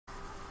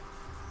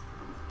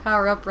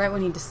power up right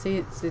when he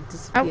disappeared.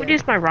 I would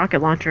use my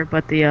rocket launcher,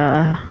 but the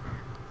Oh,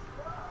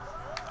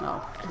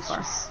 too it's far.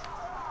 just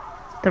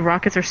the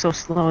rockets are so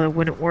slow it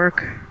wouldn't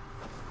work.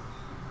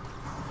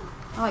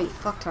 Oh, you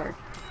fucktard.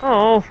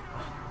 Oh.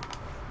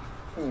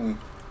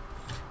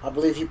 I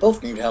believe you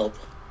both need help.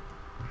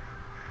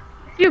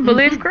 You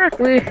believe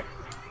correctly.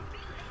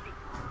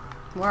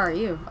 Where are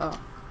you? Oh.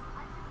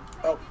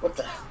 Oh, what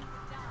the?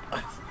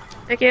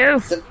 Thank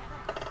you.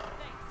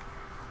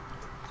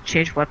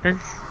 Change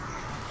weapons.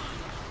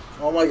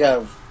 Oh my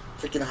god,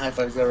 freaking high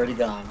five's already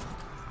gone.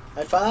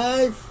 High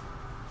five!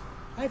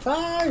 High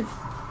five!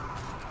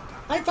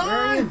 High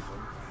five!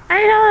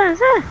 I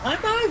High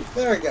five!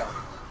 There we go.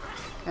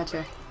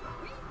 Gotcha.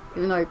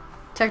 Even though I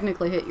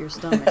technically hit your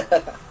stomach.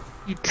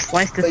 You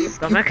sliced So his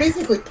stomach. You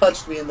basically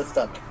punched me in the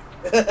stomach.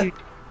 You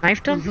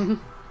knifed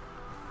him.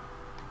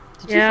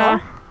 Did you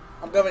fall?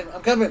 I'm coming,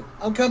 I'm coming,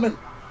 I'm coming!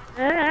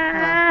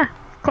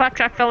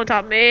 Claptrap fell on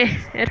top of me.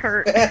 It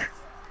hurt.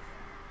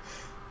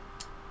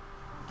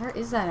 Where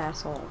is that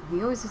asshole?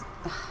 He always is.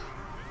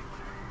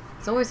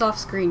 It's always off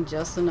screen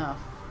just enough.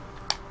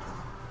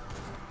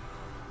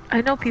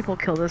 I know people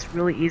kill this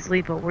really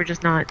easily, but we're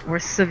just not. We're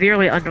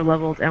severely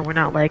underleveled, and we're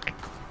not like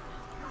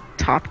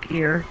top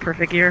gear,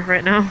 perfect gear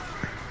right now.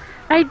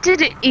 I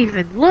didn't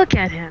even look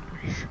at him.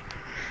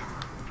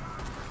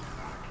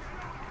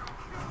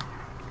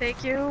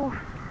 Thank you.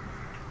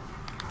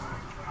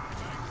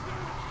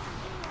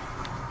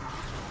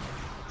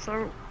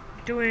 So,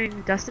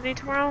 doing Destiny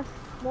tomorrow?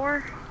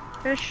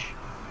 More-ish?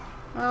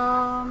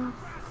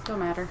 Don't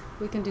matter.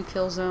 We can do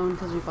Killzone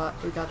because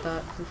we got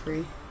that for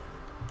free.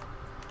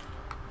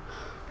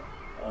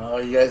 Oh,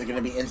 you guys are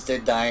gonna be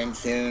instant dying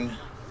soon.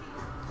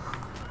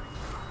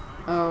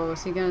 Oh,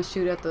 is he gonna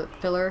shoot at the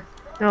pillar?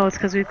 No, it's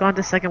because we've gone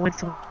to second wind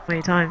so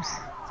many times.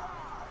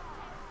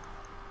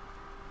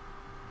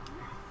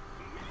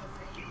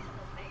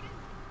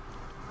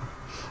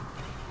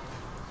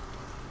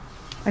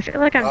 I feel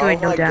like I'm doing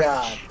no damage.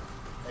 God.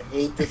 I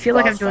hate this I feel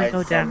like I'm boss doing fight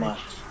no so damage. much.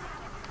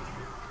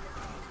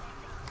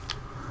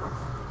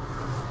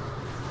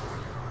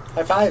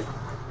 High five!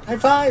 High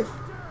five!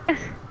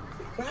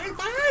 High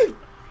five!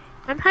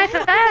 I'm high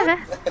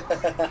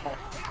five.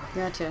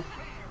 Gotcha.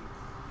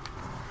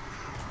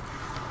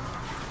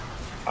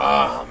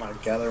 Oh my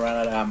god, I ran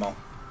out of ammo.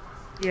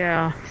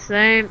 Yeah,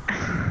 same.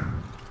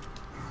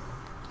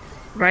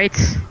 Right.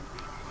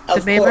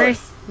 Of melee?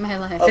 course.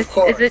 Melee. Of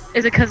course. Is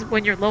it because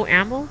when you're low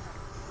ammo?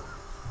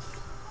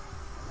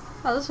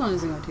 Oh, this one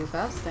isn't going too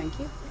fast, thank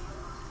you.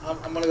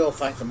 I'm gonna go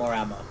find some more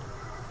ammo.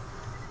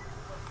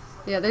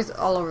 Yeah, there's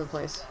all over the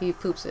place. He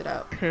poops it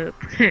out. Poop.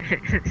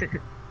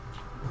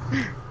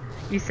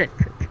 You said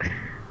poop.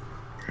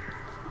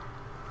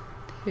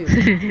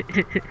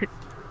 Poop.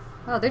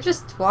 Oh, they're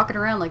just walking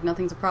around like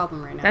nothing's a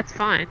problem right now. That's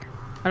fine.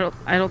 I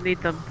don't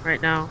need them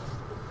right now.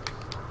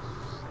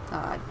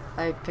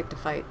 I picked a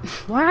fight.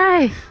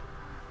 Why?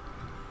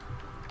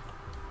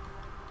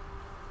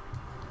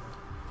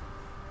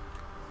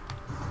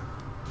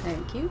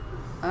 Thank you.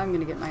 I'm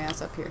gonna get my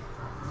ass up here.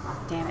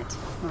 Damn it.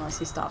 Unless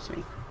he stops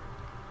me.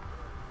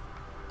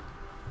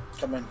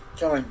 Come in,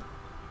 come in,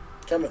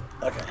 come in.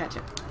 Okay.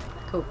 Gotcha.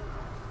 Cool.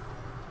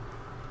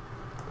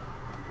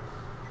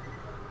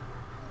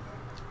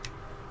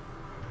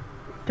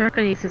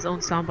 Darka needs his own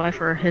soundbite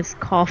for his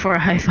call for a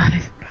high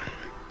five.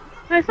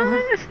 High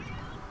five!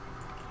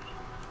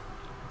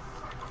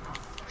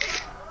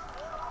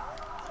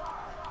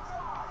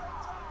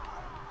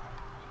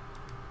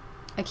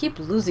 I keep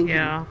losing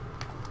Yeah. him.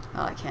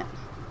 Oh, I can't.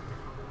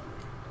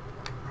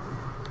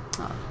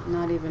 Oh,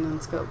 not even in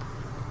scope.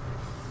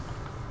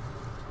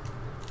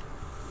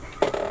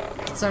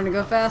 It's starting to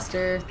go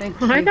faster. Thank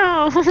you. I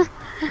know.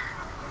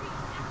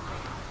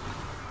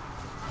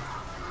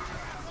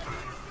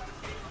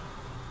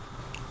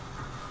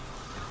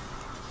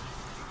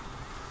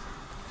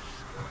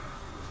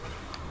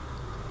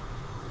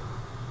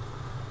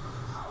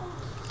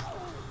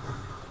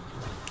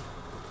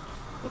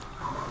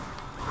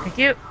 Thank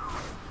you.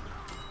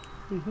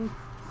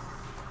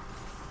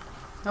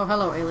 Oh,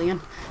 hello,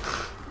 alien.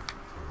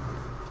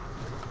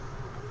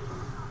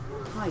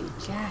 Oh, you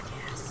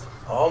jackass.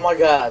 Oh my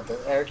god, the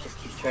air just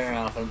keeps turning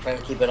off. I'm trying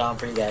to keep it on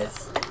for you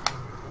guys.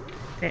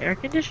 The air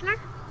conditioner?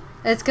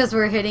 It's because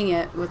we're hitting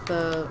it with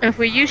the If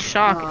we use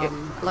shock,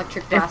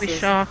 electric if glasses. we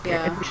shock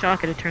yeah.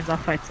 it, it turns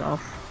off by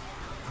itself.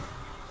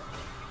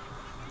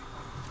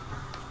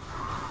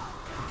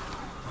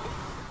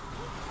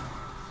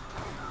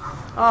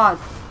 Oh,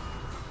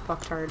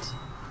 fucktards.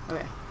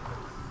 Okay.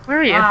 Where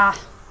are you? Ah!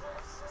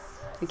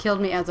 It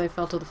killed me as I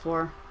fell to the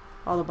floor.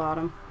 All the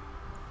bottom.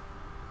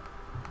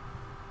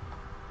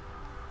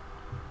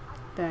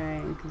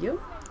 Thank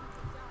you.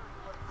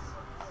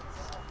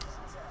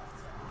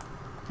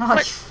 Oh,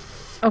 What?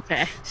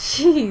 Okay.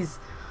 jeez.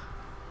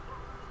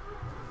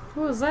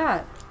 What was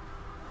that?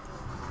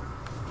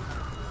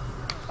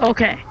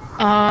 Okay.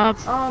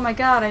 Oh my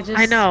god, I just...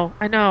 I know.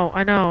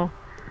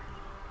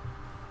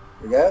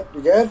 You good?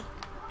 You good?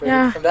 Ready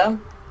Yeah. to come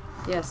down?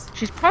 Yes.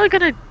 She's probably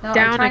gonna No,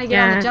 down I'm trying to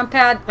again. get on the jump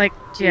pad. Like,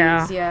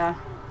 Jeez, yeah.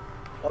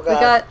 Oh We god.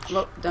 got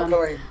well, done.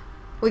 Going.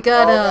 We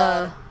got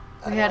Oh,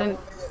 God. we had an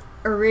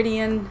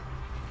Iridian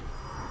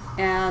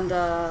and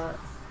an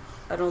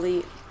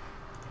elite.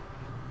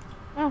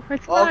 Oh,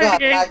 it's Oh god,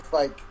 lagging. lag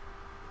spike.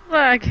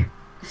 Lag.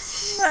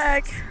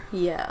 Lag.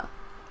 Yeah.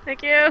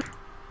 Thank you.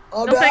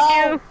 Oh No, no! thank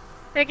you.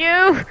 Thank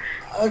you.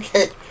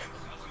 Okay.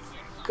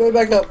 Go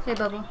back up. Hey,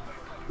 Bubble.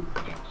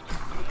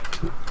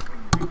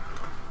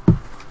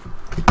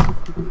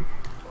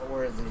 Oh,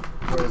 where is he?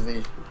 Where is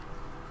he?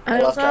 I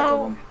don't lost track of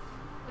know. him.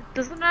 It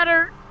doesn't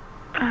matter.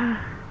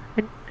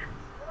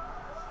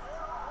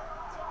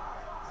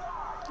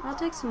 I'll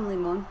take some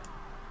limon.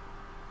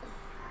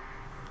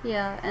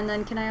 Yeah, and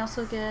then can I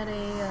also get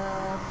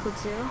a Coke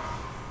Zero?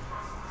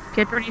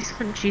 Get Bernice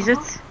some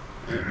Cheez-Its.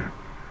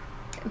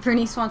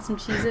 Bernice wants some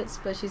Cheez-Its,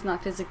 but she's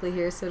not physically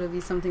here, so it'll be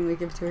something we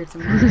give to her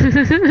tomorrow.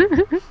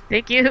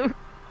 Thank you.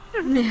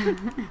 Yeah.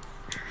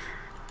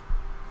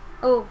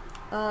 Oh,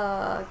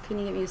 can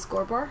you get me a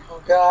score bar?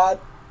 Oh god.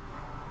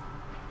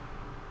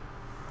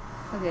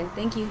 Okay,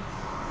 thank you.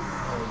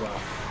 Oh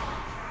god.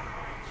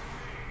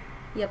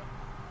 Yep.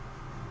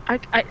 I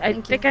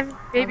Thank think you. I'm I'll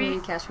give maybe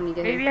you cash when you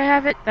get maybe here. I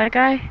have it. That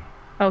guy.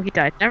 Oh, he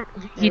died. Never.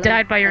 He Really?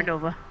 died by your Okay.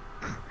 Nova.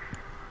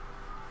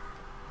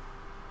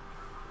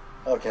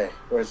 Okay,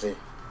 where is he?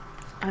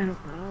 I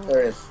don't know.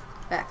 There he is.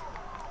 Back.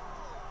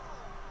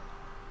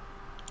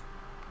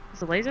 Does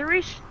the laser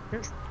reach?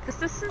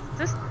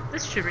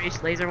 This should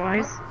reach laser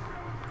wise.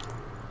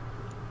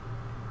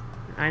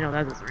 I know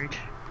that doesn't reach.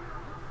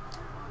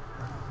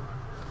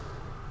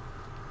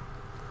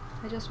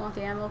 I just want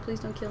the ammo. Please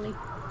don't kill me.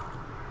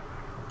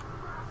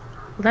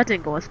 Well, that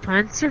didn't go as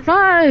planned.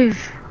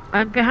 Survive!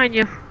 I'm behind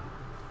you.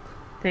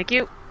 Thank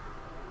you.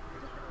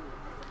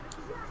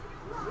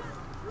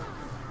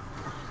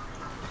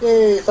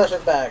 Yay,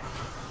 Sasha's back.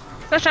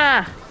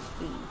 Sasha!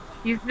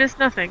 You've missed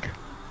nothing.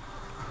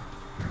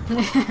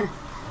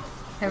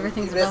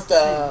 Everything's He about missed,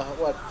 the same.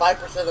 what,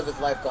 5% of his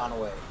life gone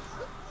away.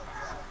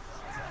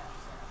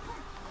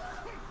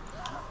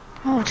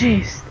 Oh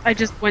jeez.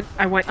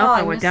 I went Oh, up, I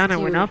I went down, I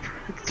missed went you.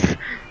 up.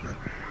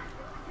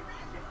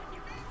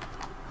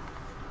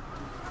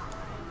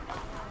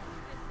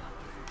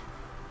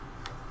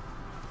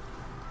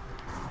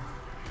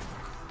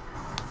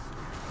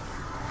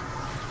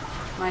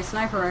 My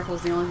sniper rifle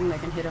is the only thing that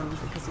can hit him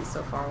because he's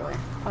so far away.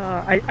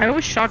 I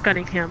was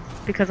shotgunning him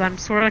because I'm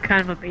sort of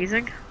kind of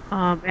amazing.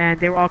 And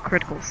they were all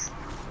criticals.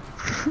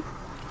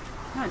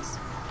 Nice.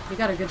 You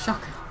got a good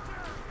shotgun.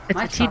 It's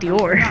My a shotgun will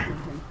TDR. not hit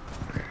him.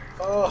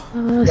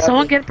 Oh,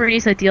 Someone get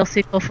Bernice a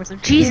DLC kill for some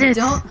Jesus.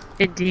 don't-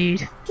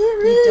 Indeed.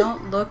 You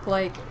don't look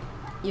like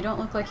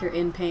you're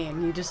in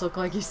pain. You just look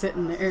like you're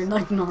sitting there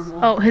like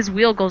normal. Oh, his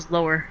wheel goes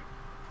lower.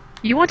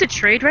 You want to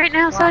trade right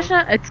now, Why?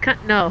 Sasha? It's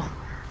no.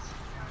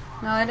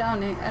 No, I don't.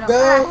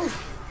 No!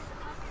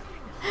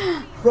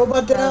 Ah!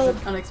 Robot That down!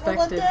 was unexpected.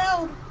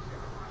 Robot down!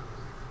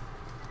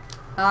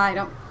 I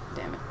don't.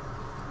 Damn it.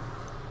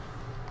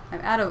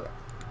 I'm out of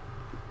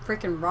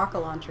freaking rocket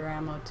launcher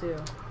ammo too.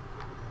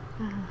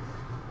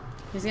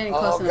 He's getting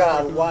close Oh enough. I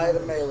god, can- why the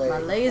melee? My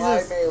Why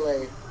lasers.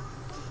 melee?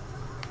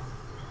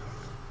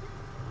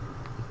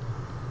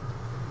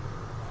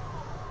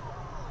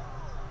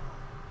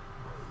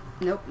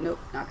 Nope, nope,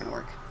 not gonna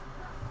work.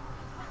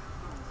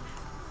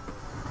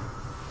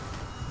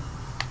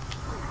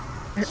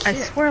 I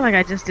swear like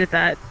I just did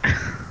that.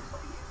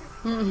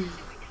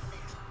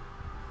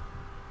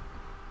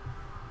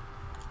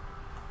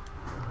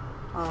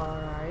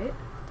 Alright,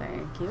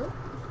 thank you.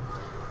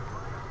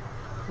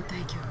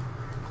 Thank you.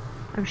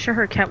 I'm sure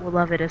her cat would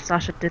love it if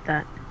Sasha did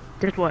that.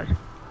 Did what?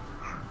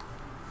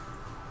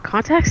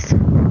 Context?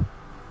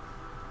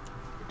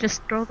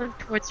 Just throw them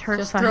towards her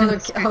Just side. throw of the the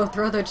screen.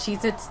 throw the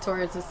Cheez-Its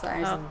towards the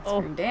sides of the Oh.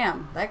 screen.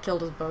 Damn, that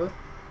killed us both.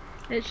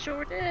 It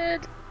sure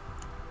did.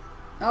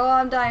 Oh,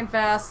 I'm dying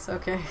fast.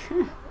 Okay.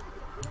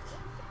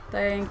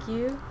 Thank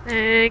you.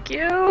 Thank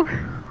you.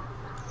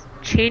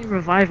 Chain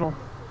revival.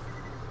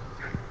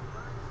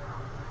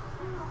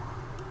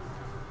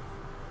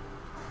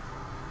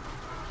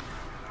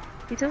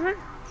 He doesn't.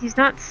 He's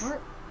not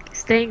What?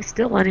 staying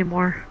still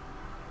anymore.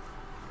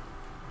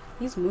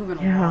 He's moving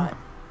a Yeah. lot.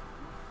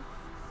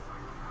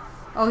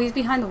 Oh, he's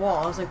behind the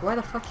wall. I was like, why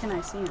the fuck can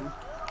I see him?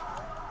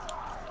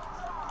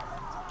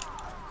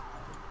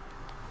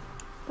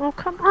 Oh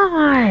come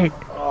on,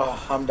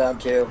 Oh, I'm down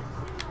too.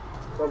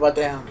 Robot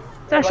down.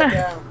 Sasha. Robot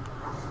down.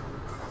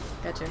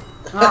 Gotcha.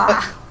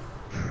 Ah!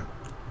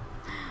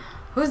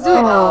 Who's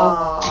doing?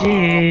 Oh Oh,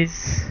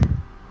 jeez.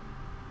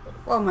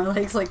 Whoa, my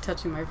leg's like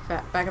touching my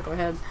back of the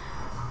head.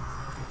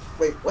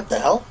 Wait, what the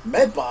hell?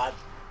 Medbot?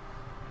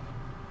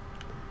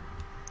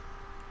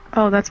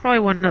 Oh, that's probably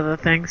one of the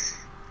things.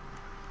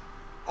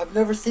 I've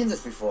never seen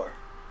this before.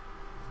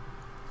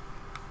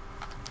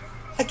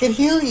 I can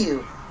heal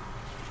you.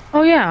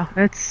 Oh yeah,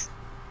 it's.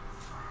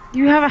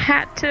 You have a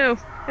hat too.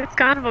 It's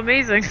kind of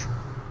amazing.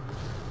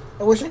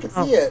 I wish I could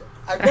Oh, see it.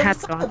 I've the never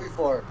hat's seen gone. that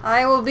before.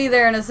 I will be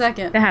there in a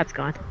second. The hat's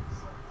gone.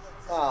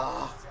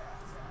 Ah.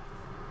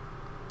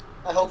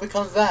 I hope it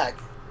comes back.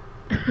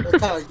 It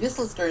was kind of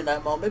useless during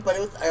that moment, but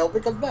I hope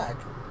it comes back.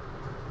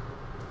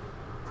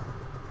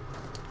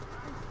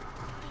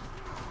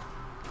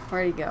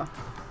 Where'd he go?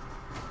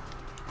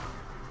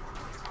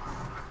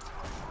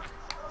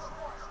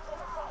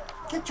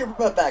 Get your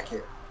butt back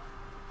here.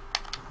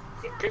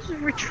 This is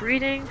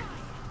retreating.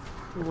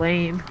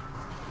 Lame.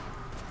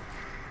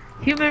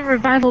 Human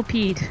revival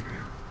Pete.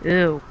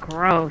 Ew,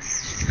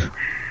 gross.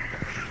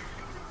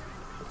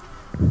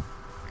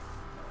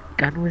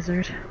 Gun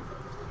wizard.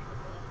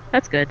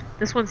 That's good.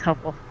 This one's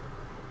helpful.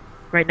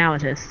 Right now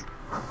it is.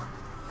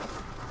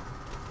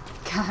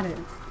 Got it.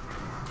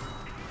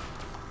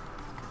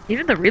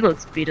 Even the reload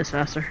speed is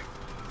faster.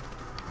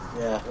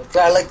 Yeah,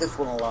 I like this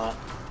one a lot.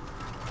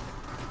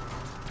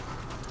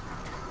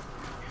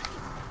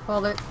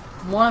 Well,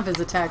 one of his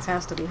attacks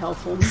has to be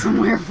helpful in some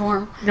way or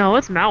form. No,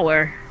 it's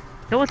malware.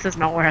 No one says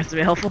malware has to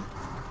be helpful.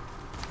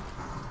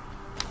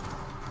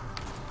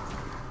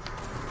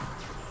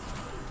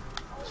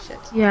 Shit.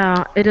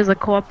 Yeah, it is a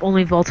co-op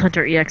only Vault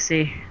Hunter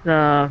EXE,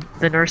 the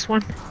nurse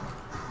one.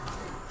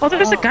 Oh,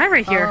 there's a guy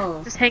right here,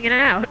 just hanging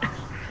out.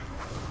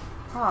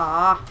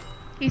 Ah.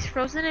 He's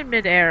frozen in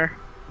midair.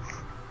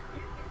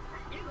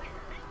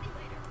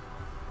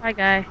 Hi,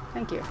 guy.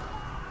 Thank you.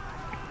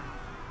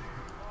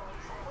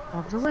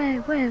 Bombs away,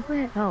 wait.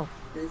 Oh.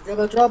 He's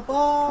gonna drop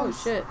bombs.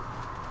 Oh shit.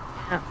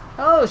 Yeah.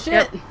 Oh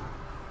shit. Yep.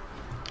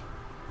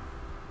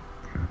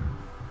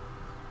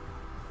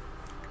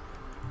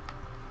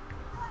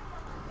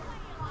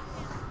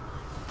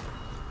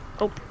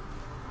 Oh.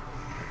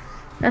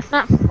 That's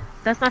not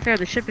fair.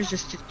 The ship is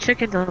just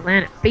chicken to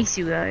land and face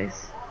you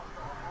guys.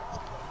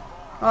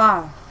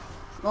 Ah.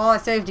 Well, I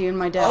saved you in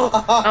my death. Oh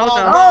no.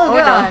 Oh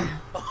god. No.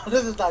 Oh,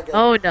 this is not good.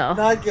 Oh no.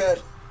 Not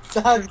good.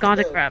 This has gone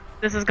to crap.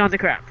 This has gone to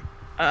crap.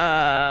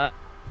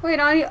 Wait,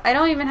 I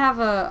don't even have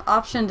a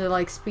option to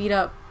like speed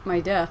up my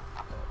death.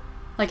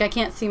 Like I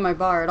can't see my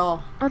bar at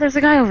all. Oh, there's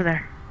a guy over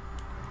there.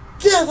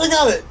 Yes, I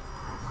got it.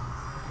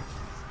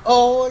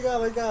 Oh my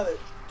god, I got it.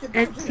 Get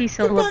back NC here.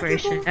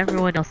 celebration.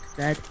 Everyone else is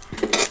dead.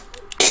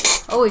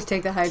 Always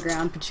take the high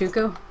ground,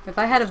 Pachuco. If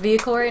I had a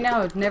vehicle right now,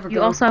 I would never go.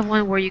 You also have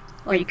one where you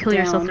kill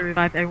yourself down. to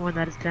revive everyone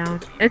that is down.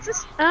 It's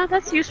just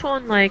that's useful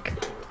in like.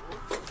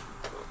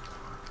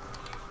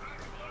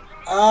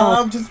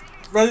 I'm just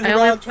running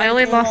around. I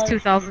only lost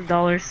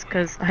 $2,000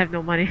 because I have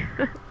no money.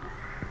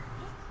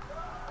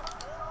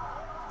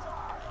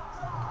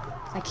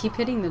 I keep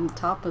hitting the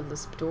top of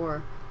this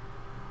door.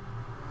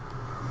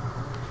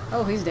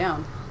 Oh, he's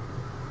down.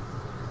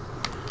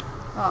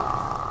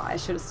 Ah, I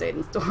should have stayed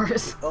in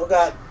stores. Oh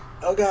god.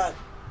 Oh god.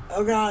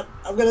 Oh god.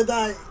 I'm gonna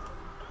die.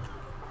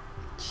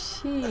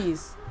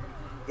 Jeez.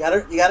 You got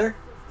her? You got her?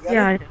 You got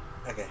Yeah, her? I know.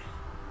 Okay.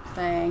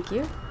 Thank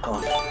you. Come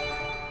on.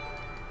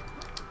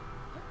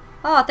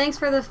 Oh, thanks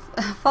for the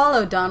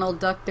follow, Donald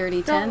Duck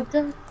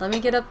 3010. Let me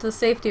get up to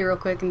safety real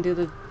quick and do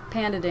the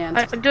panda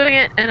dance. I'm doing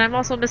it, and I'm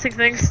also missing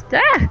things.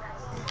 Ah!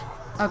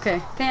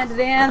 Okay, panda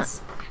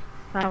dance.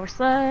 Power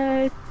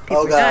slide. People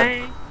Oh are god.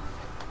 dying.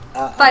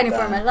 Fighting I'm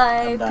for my dying.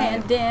 life. I'm dying.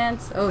 Panda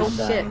dance. Oh I'm shit.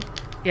 dying.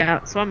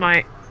 Yeah, so am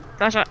I.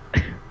 Sasha.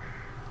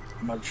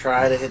 I'm gonna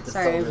try to hit the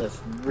Sorry. soldier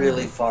that's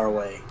really far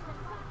away.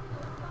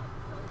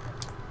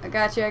 I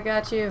got you. I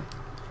got you.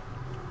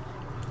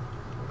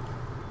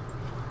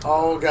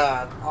 Oh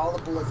god. All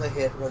the bullets I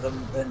hit with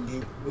him,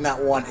 and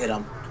not one hit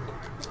him.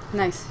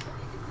 Nice.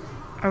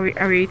 Are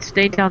we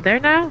staying down there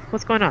now?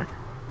 What's going on?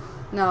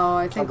 No,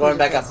 I think I'm going we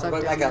back just up.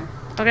 got I'm going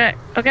stuck back down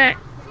up. Okay.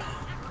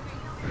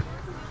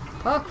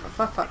 there.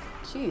 Fuck.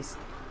 Jeez.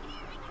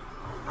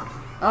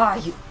 Ah,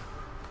 you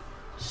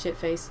shit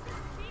face.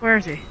 Where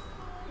is he?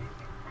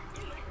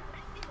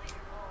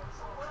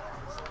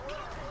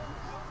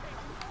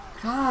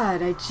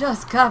 God, I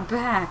just got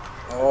back.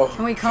 Oh,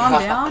 Can we calm God.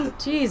 down?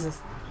 Jesus.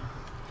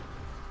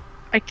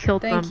 I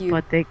killed Thank them, you.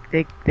 but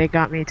they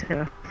got me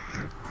too.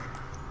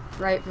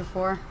 Right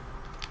before.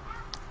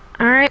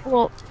 Alright,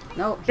 well,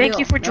 No. thank heal.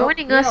 you for Nope,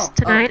 joining us heal.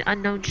 tonight,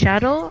 Unknown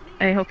Shadow.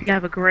 I hope you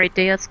have a great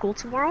day at school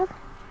tomorrow.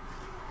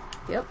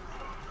 Oh, yep.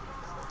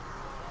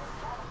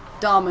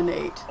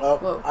 Dominate. Oh,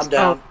 Whoa. I'm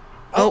down.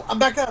 Oh. I'm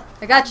back up.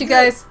 I got you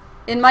guys.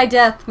 In my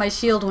death, my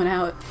shield went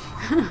out.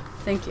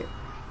 Thank you.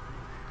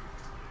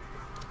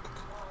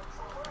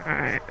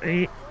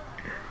 Alright.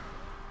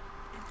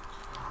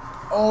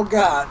 Oh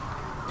god.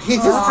 He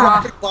just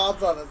Ah. dropped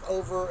bombs on us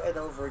over and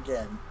over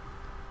again.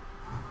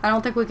 I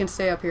don't think we can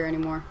stay up here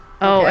anymore.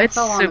 Oh, Okay, it's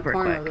I fell on the super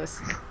corner quick. of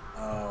this.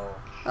 Oh.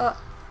 Oh,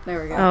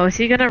 there we go. Oh, is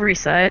he gonna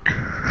reset?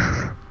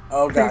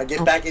 Oh god,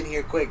 get back in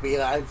here quick because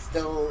I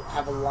still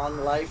have a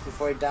long life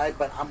before I die,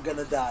 but I'm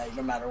gonna die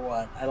no matter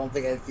what. I don't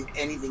think I see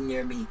anything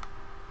near me.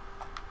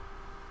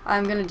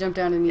 I'm gonna jump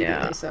down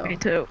immediately, Yeah, so. me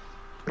too.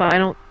 But I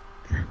don't.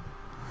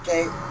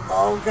 Okay.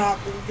 Oh god,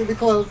 it's gonna be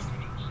close.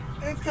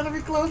 It's gonna be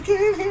close. Get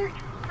in here.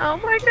 Oh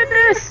my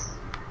goodness!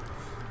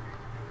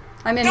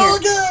 I'm in Oh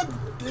here. god!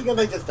 Because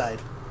I just died.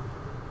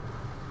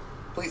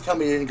 Please tell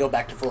me you didn't go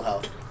back to full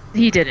health.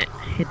 He didn't.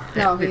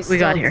 No, We he's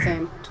got still here. the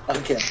same.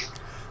 Okay.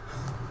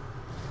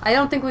 I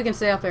don't think we can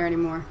stay up there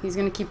anymore. He's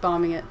gonna keep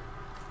bombing it.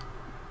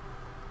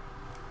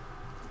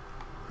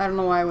 I don't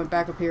know why I went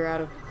back up here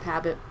out of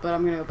habit, but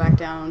I'm gonna go back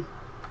down.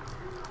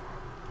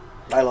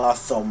 I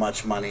lost so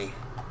much money.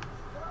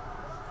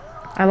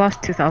 I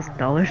lost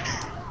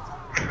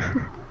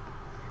 $2,000.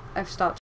 I've stopped